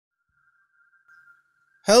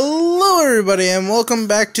Hello everybody and welcome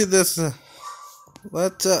back to this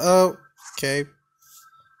okay,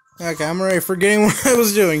 I'm already forgetting what I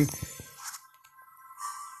was doing.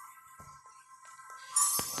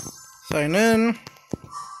 Sign in,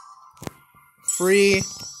 free,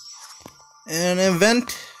 and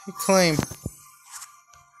event claim,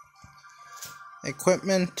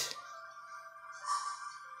 equipment,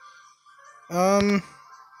 equip,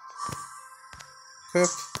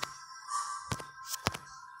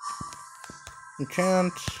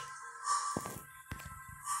 enchant,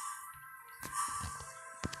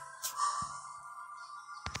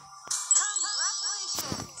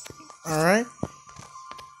 alright.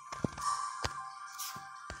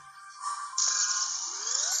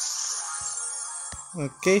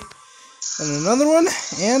 Okay, and another one,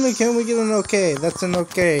 and can we get an okay? That's an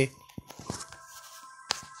okay.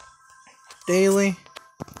 Daily,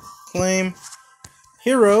 claim,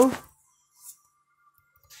 hero.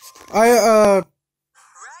 I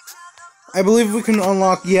believe we can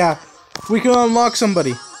unlock, yeah, we can unlock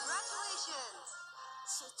somebody.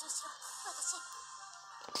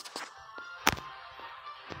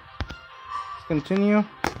 Continue.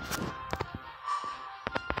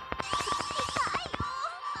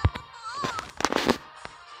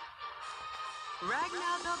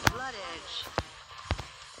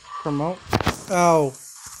 Promote. Oh.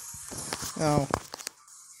 Oh.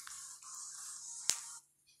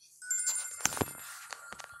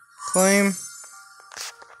 Claim.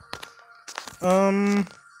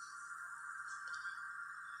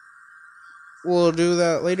 We'll do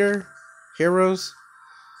that later. Heroes.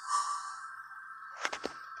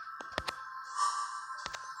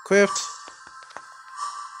 Equipped.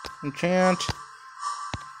 Enchant.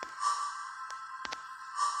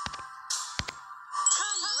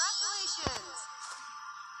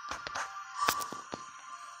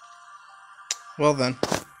 Well then.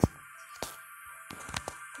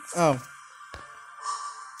 Oh.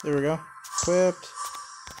 There we go. Equipped.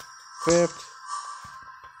 Equipped.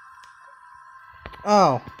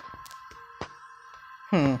 Oh.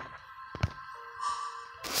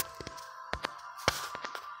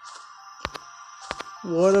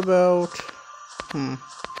 What about...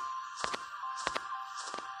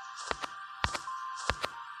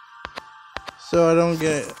 So I don't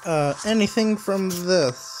get anything from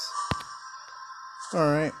this.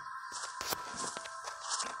 Alright.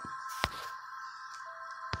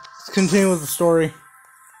 Let's continue with the story.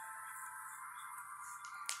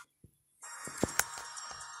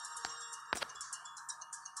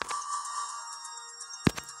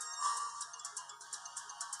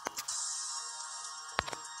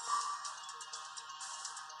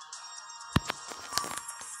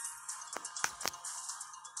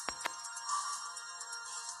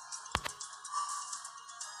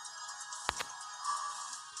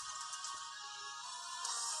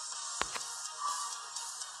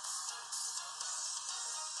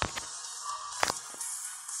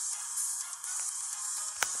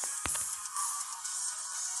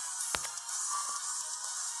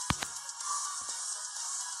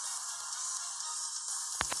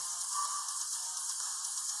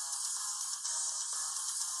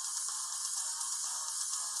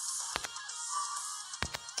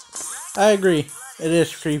 I agree. It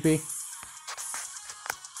is creepy.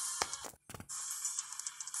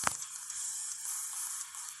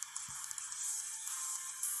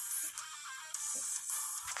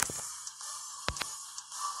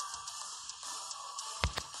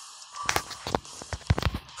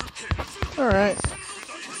 Alright.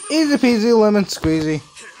 Easy peasy lemon squeezy.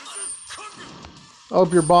 I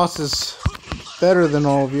hope your boss is better than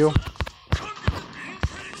all of you.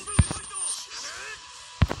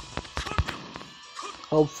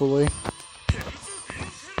 Hopefully.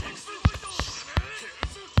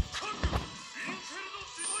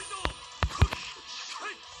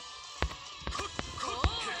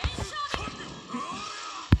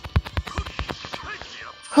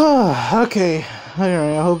 Okay.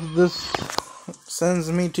 Alright, I hope this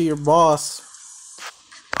sends me to your boss.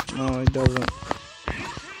 No, it doesn't.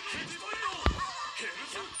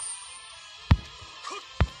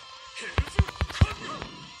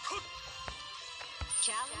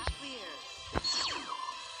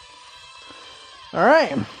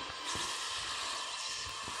 Alright.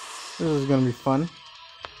 This is gonna be fun.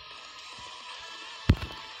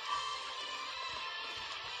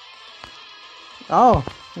 Oh,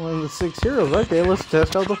 one of the 6 heroes. Okay, let's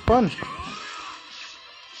test out the fun.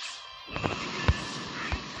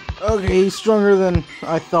 Okay, he's stronger than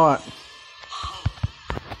I thought.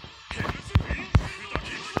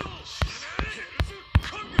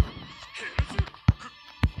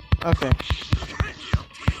 Okay.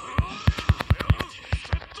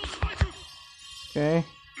 Okay,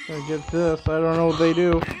 gotta get this. I don't know what they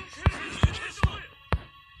do.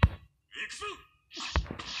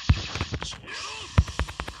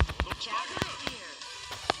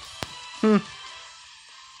 Hmm.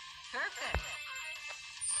 Perfect.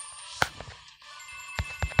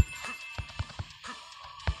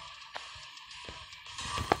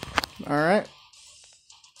 Alright.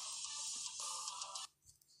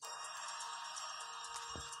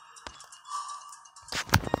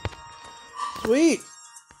 Sweet!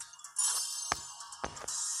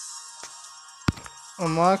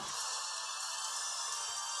 Unlock.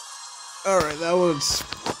 Alright, that was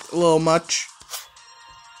a little much.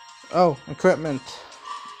 Oh, equipment.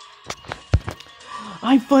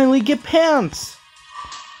 I finally get pants!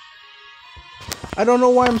 I don't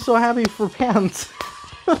know why I'm so happy for pants.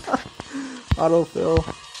 Autofill.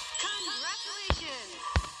 Congratulations!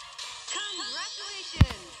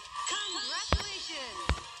 Congratulations!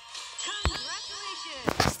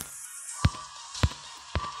 Congratulations!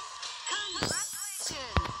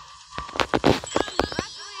 Congratulations!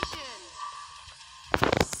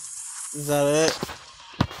 Congratulations! Is that it?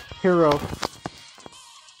 Hero.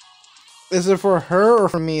 Is it for her or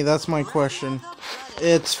for me? That's my question.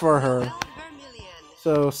 It's for her.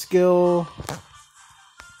 So, skill.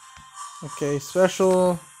 Okay,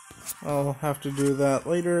 special. I'll have to do that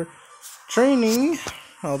later. Training.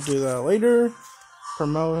 I'll do that later.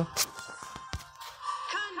 Promote.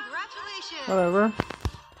 Congratulations! Whatever.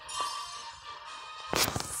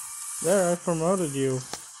 There, I promoted you.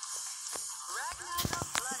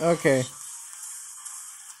 Okay.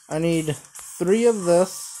 I need 3 of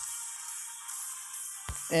this.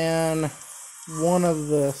 And 1 of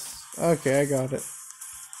this. Okay, I got it.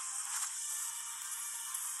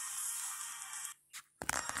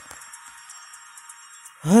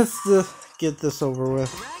 Let's just get this over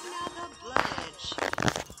with.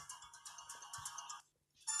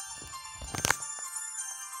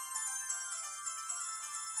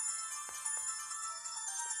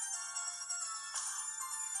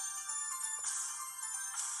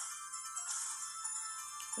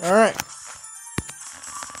 Alright.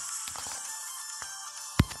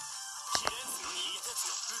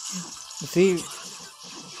 See?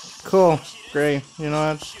 Cool. Great. You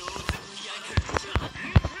know what?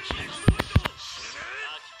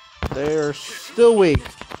 They are still weak.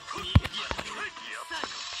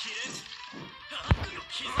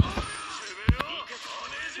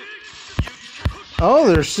 Oh,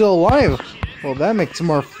 they're still alive. Well, that makes it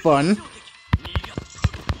more fun.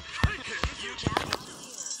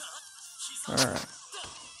 Alright.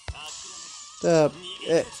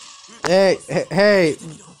 Hey,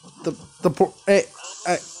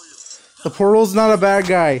 the portal's not a bad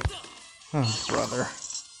guy. Oh, brother.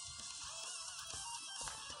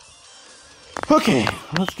 Okay,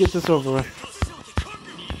 let's get this over with.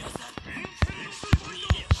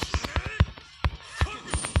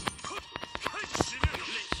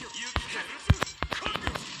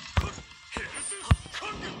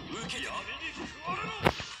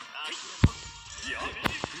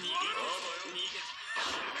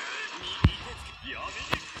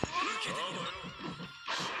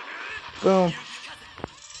 Boom.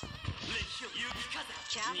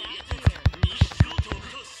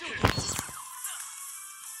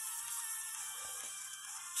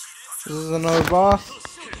 This is another boss.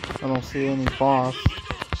 I don't see any boss.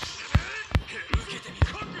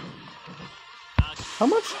 How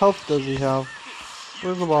much health does he have?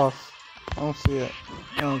 Where's the boss? I don't see it.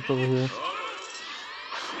 Oh, it's over here.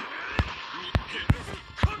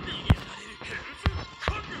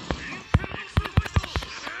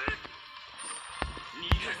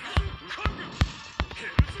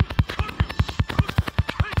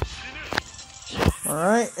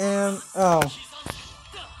 Alright, and oh.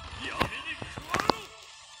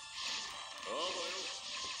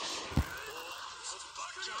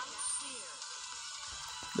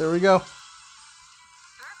 There we go.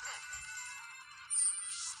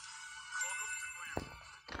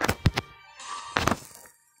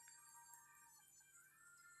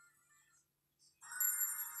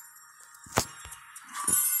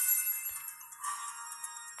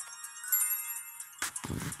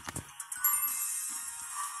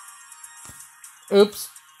 Oops.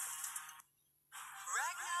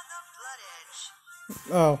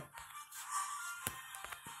 Oh.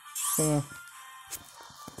 Yeah.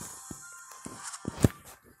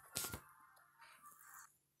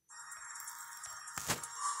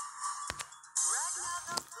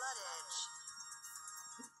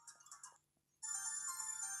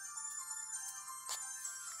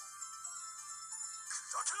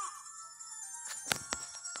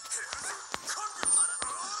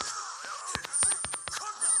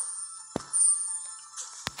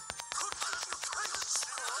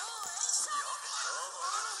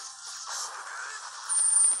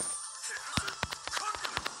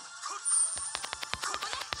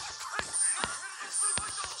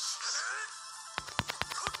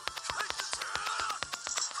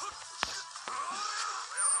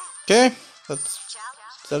 Okay, is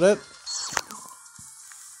that it?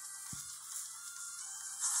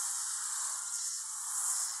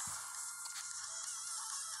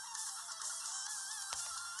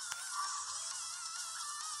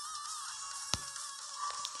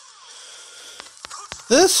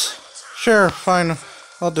 This? Sure, fine.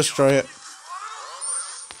 I'll destroy it.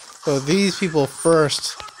 So these people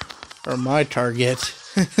first are my target.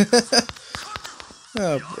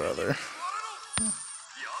 Oh, brother.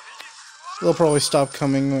 They'll probably stop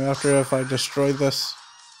coming after if I destroy this.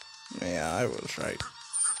 Yeah, I was right.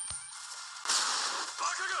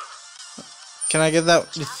 Can I get that?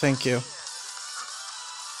 Thank you.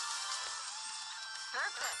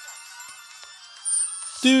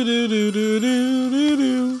 Do do do do do do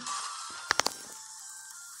do.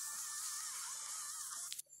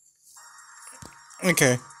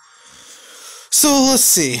 Okay. So let's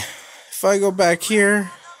see. If I go back here,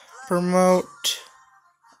 promote.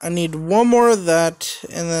 I need one more of that,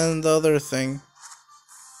 and then the other thing,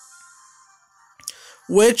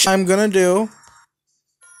 which I'm gonna do.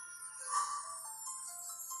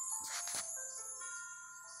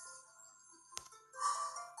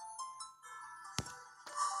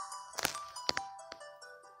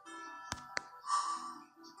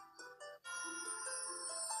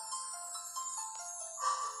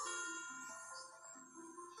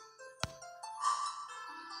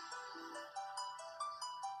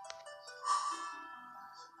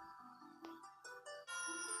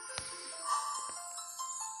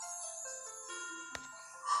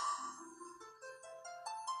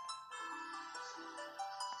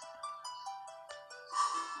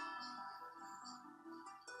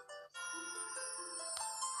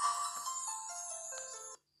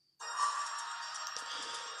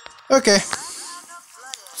 Okay.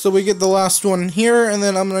 So we get the last one here, and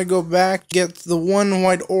then I'm gonna go back, get the one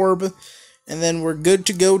white orb, and then we're good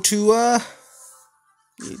to go to,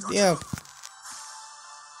 yeah.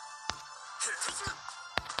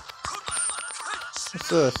 What's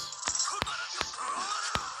this?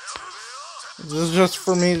 Is this just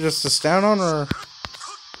for me just to stand on, or?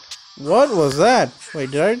 What was that?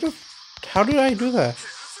 Wait, did I just... How did I do that?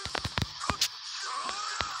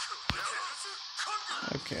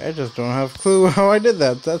 Okay, I just don't have a clue how I did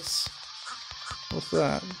that. That's... What's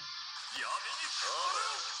that?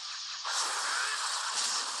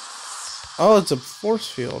 Oh, it's a force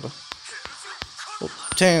field. Well,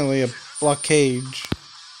 technically a blockade.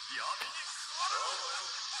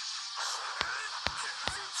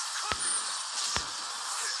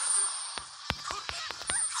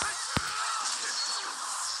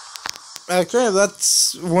 Okay,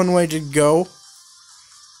 that's one way to go.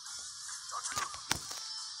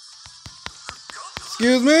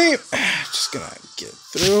 Excuse me. Just gonna get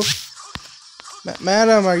through.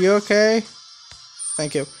 Madam, are you okay?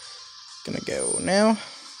 Thank you. Gonna go now.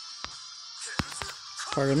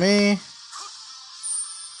 Pardon me.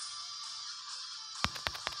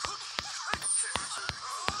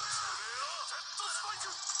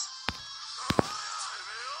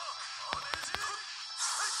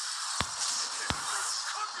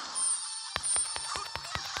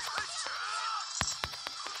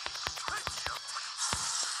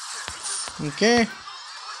 Okay.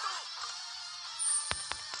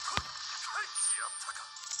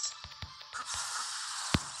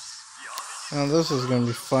 Now this is gonna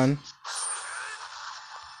be fun.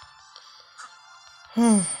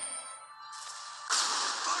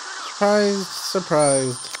 Surprised,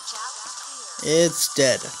 surprised. It's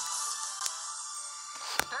dead.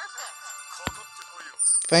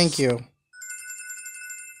 Thank you.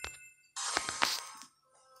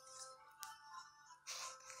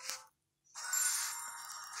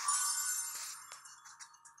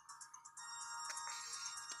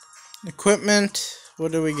 Equipment.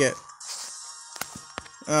 What do we get?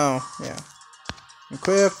 Oh, yeah.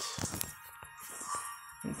 Equipped.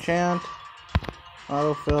 Enchant.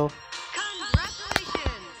 Autofill.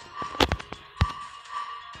 Congratulations!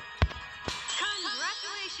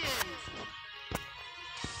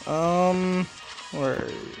 Congratulations! Where?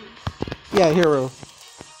 Yeah, hero.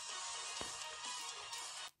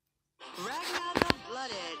 Ragnar the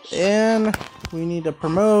Blood Edge. And we need to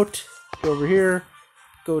promote. Go over here.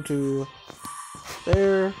 Go to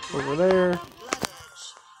there. Over there.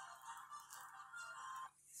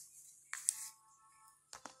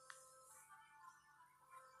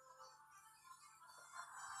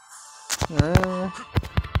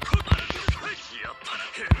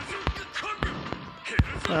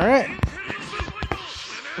 Alright.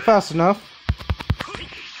 Fast enough.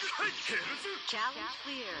 Challenge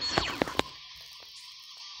clear.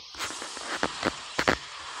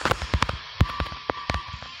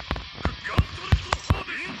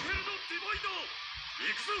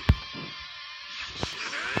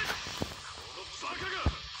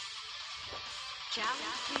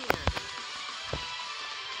 Challenge clear.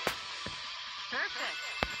 Perfect.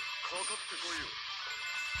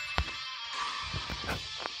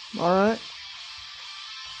 Alright.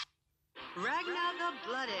 Ragnar the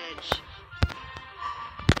Blood Edge.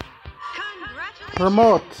 Congratulations.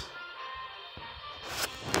 Remote.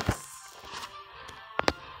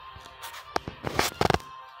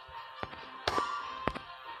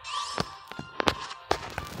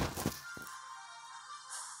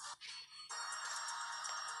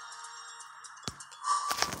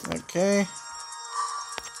 Okay.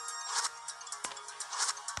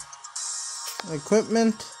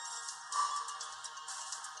 Equipment.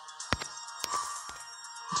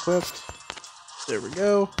 Equipped. There we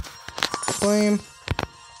go. Claim.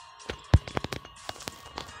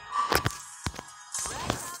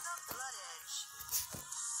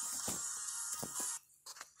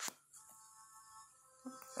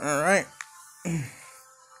 Alright.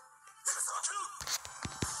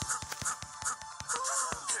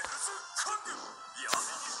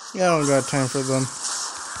 Yeah, I don't got time for them.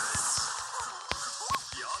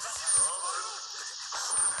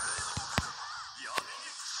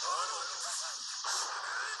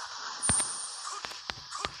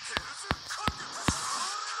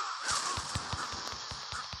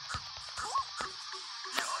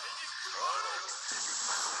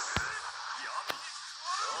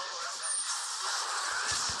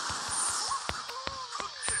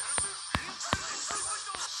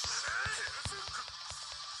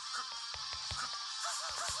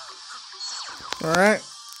 Alright.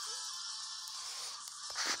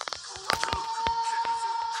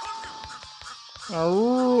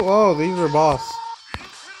 Oh, these are boss.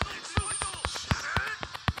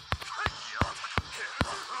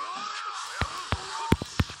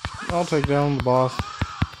 I'll take down the boss.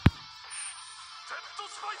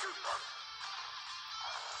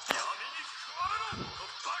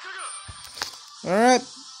 Alright.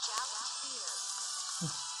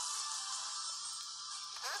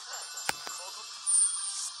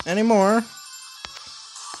 Any more? Ragnar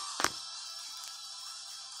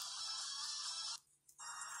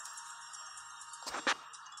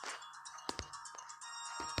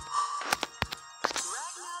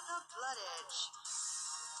the Blood Edge.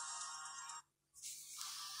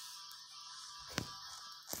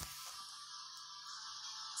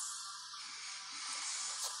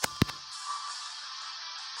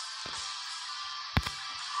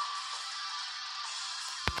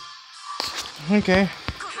 Okay.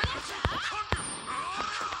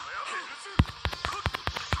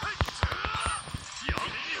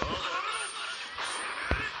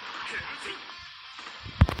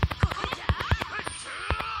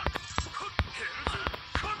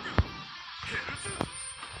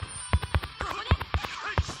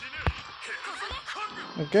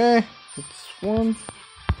 Okay, it's one.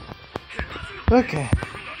 Okay.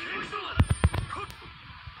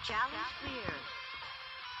 Challenge clear.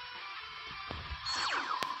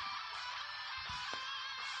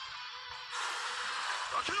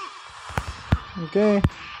 Okay.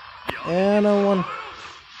 And a 1,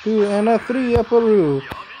 2, and a 3 up a roof.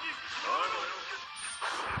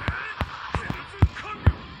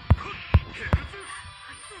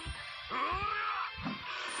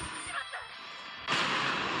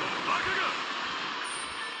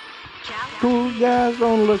 Cool guys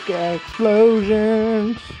don't look at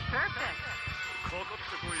explosions. Perfect.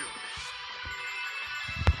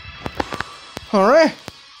 Alright.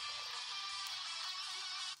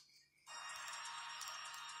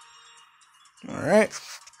 Alright.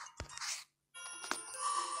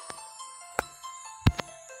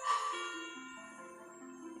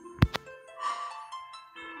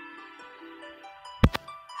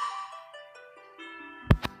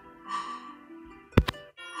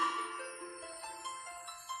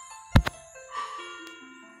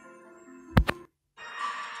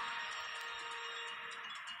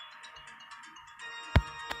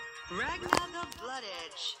 Ragnar the Blood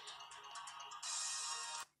Edge.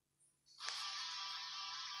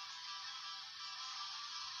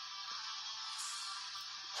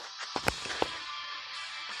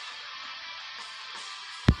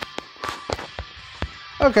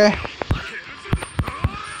 Okay. Is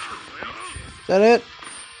that it?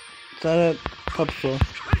 Is that it? Hope so.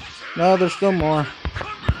 No, there's still more.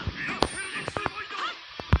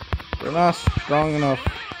 They're not strong enough.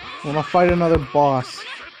 I want to fight another boss.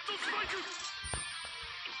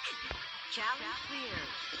 Challenge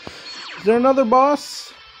clear. Is there another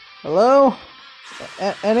boss? Hello?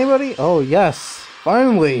 Anybody? Oh, yes.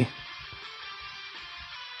 Finally.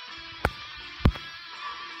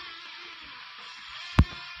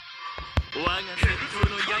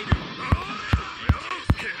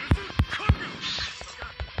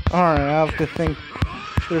 Alright, I have to think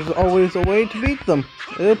there's always a way to beat them.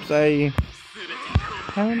 Oops, I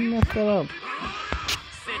kind of messed that up.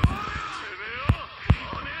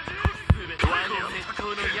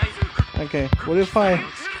 Okay, what if I...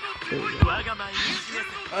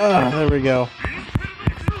 there we go.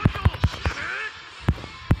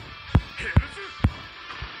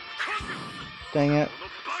 Dang it.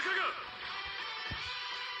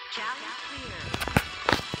 Challenge clear.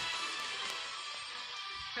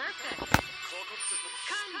 Perfect.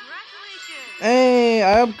 Congratulations. Hey, I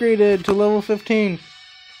upgraded to level 15.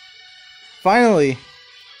 Finally.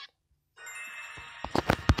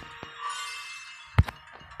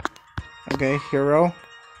 Okay, hero.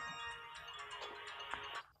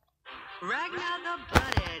 Ragnar the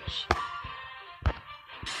Blood Edge.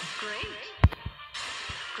 Great.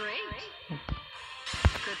 Great.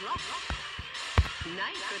 Good luck.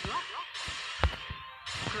 Nice. Good luck.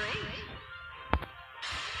 Great.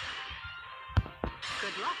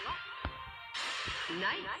 Good luck.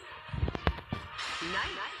 Nice.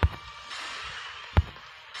 Nice.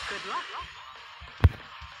 Good luck.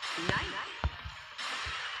 Nice.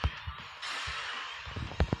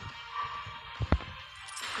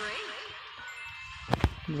 Great.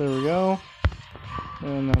 There we go.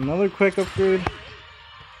 And another quick upgrade.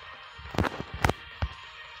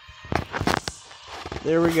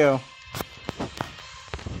 There we go.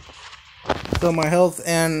 So my health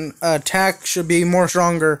and attack should be more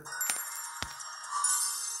stronger.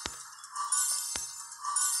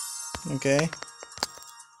 Okay.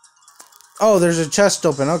 Oh, there's a chest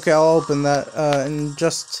open. Okay, I'll open that in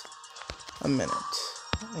just a minute.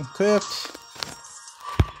 Equipped.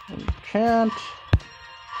 Enchant.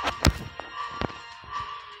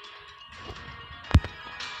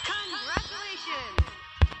 Congratulations!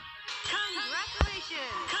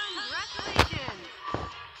 Congratulations! Congratulations!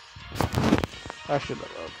 I should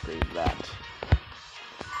have upgraded that.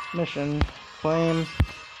 Mission. Claim.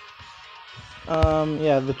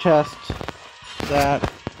 Yeah, the chest. That.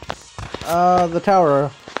 The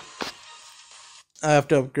tower. I have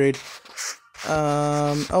to upgrade.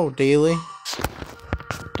 Oh, daily.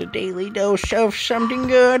 The daily dose of something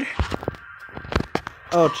good.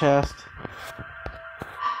 Oh, chest.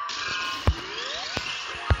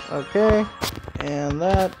 Okay. And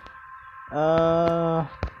that. The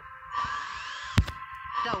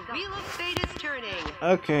wheel of fate is turning.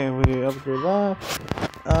 Okay, we upgrade that.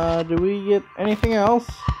 Do we get anything else?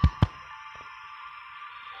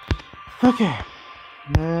 Okay.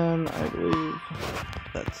 And I believe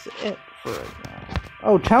that's it for right now.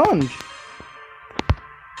 Oh, challenge!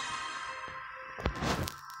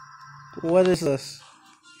 What is this?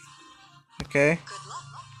 Okay.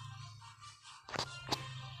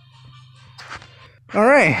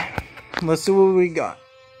 Alright. Let's see what we got.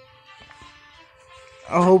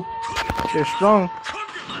 I hope they're strong.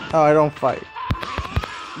 Oh, I don't fight.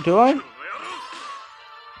 Do I?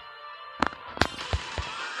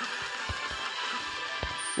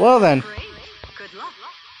 Well then. Great. Good luck.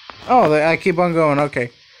 Oh, I keep on going.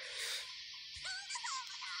 Okay.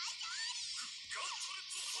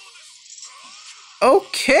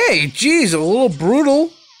 Okay, geez, a little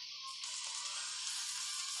brutal.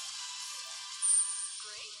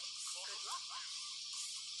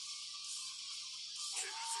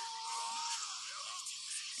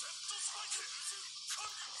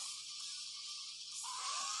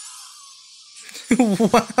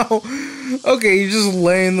 Wow. Okay, you just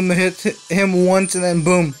laying them to hit him once and then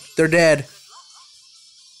boom, they're dead.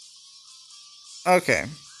 Okay.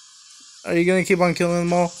 Are you gonna keep on killing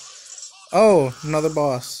them all? Oh, another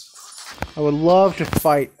boss. I would love to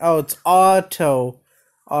fight. Oh, it's auto.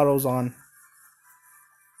 Auto's on.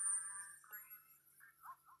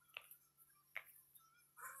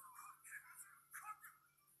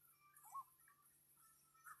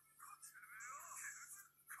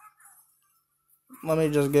 Let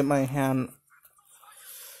me just get my hand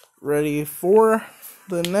ready for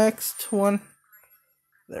the next one.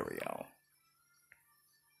 There we go.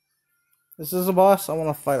 This is a boss. I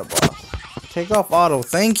want to fight a boss. Take off auto.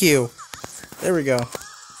 Thank you. There we go.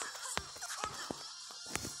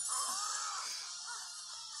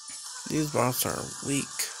 These bosses are weak.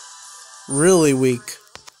 Really weak.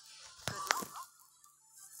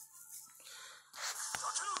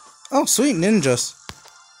 Oh, sweet ninjas.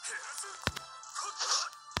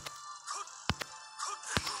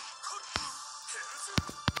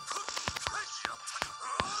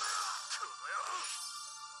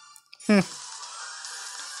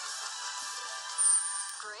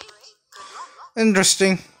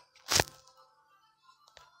 Interesting.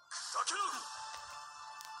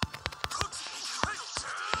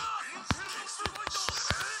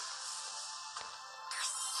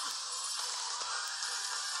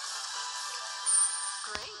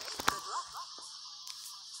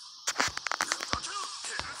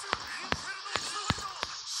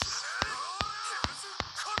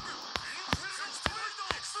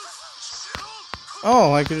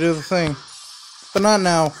 Oh, I could do the thing. But not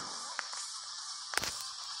now.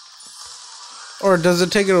 Or does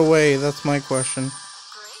it take it away? That's my question.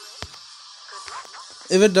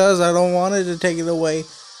 If it does, I don't want it to take it away.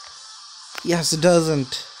 Yes, it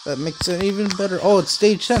doesn't. That makes it even better. Oh, it's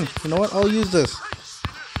stage 10. You know what? I'll use this.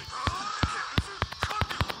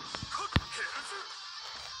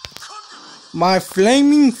 My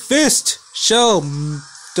flaming fist shall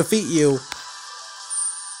defeat you.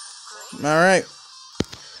 Alright.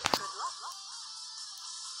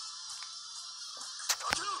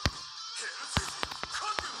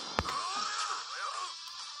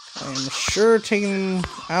 I'm sure taking him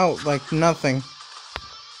out like nothing.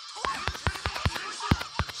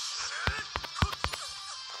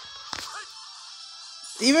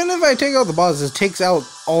 Even if I take out the bosses, it takes out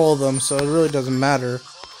all of them, so it really doesn't matter.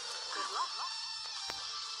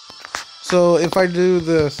 So if I do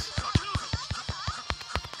this...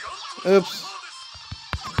 Oops.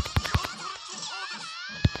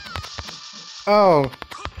 Oh.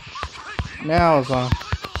 Now it's on.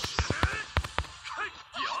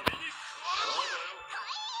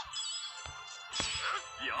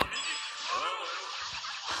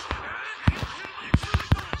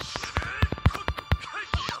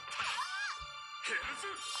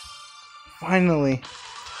 Finally.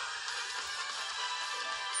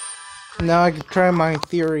 Now I can try my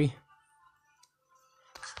theory.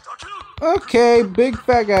 Okay, big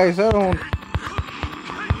fat guys, I don't...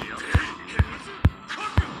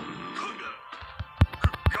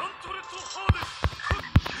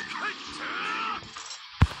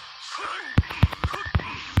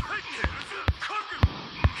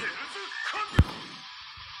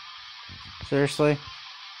 Seriously?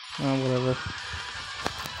 Oh, whatever.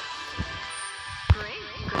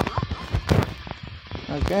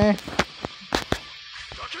 Okay.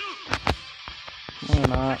 Why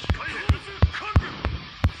not?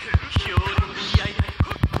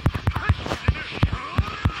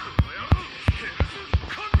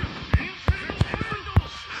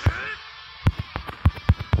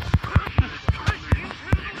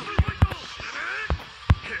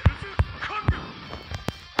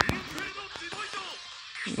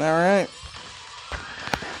 Alright.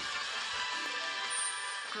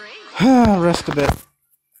 Rest a bit.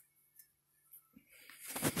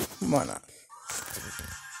 Why not?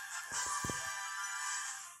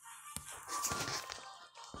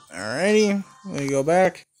 Alrighty. Let me go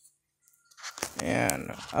back.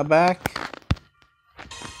 And back.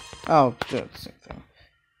 Oh, just the same thing.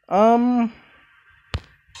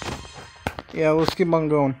 Yeah, let's keep on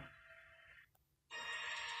going.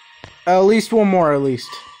 At least one more, at least.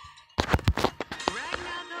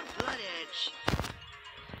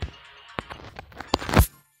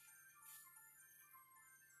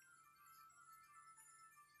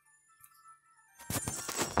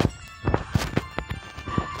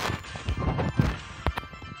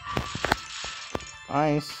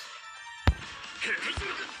 Nice.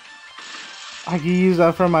 I can use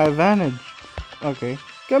that for my advantage. Okay.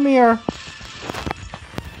 Come here.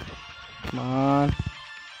 Come on.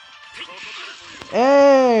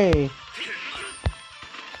 Hey!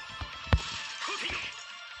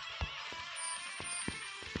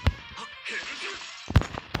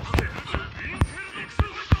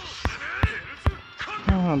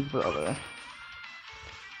 Oh, brother.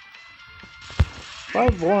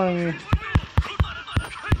 Quite boring.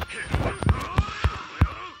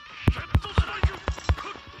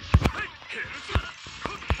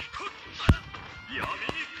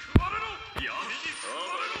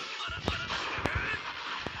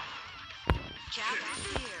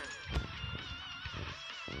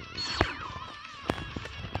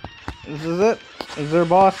 This is it. Is there a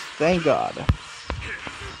boss? Thank God.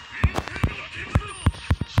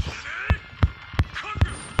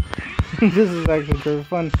 This is actually pretty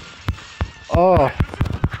fun. Oh.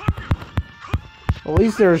 At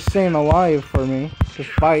least they're staying alive for me to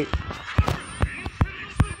fight.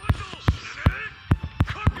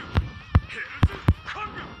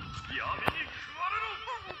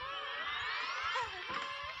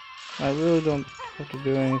 I really don't have to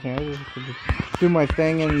do anything. I just have to do my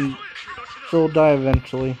thing and she'll die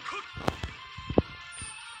eventually.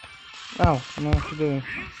 Ow, I don't know what to do.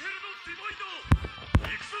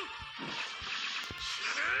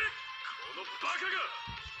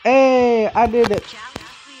 Hey, I did it.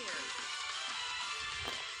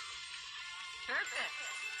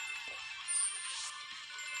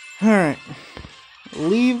 Alright.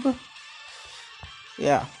 Leave.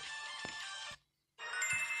 Yeah.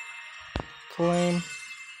 Claim.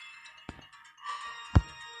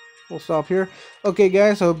 We'll stop here. Okay,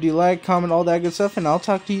 guys, I hope you like, comment, all that good stuff, and I'll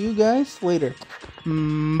talk to you guys later.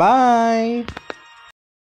 Bye.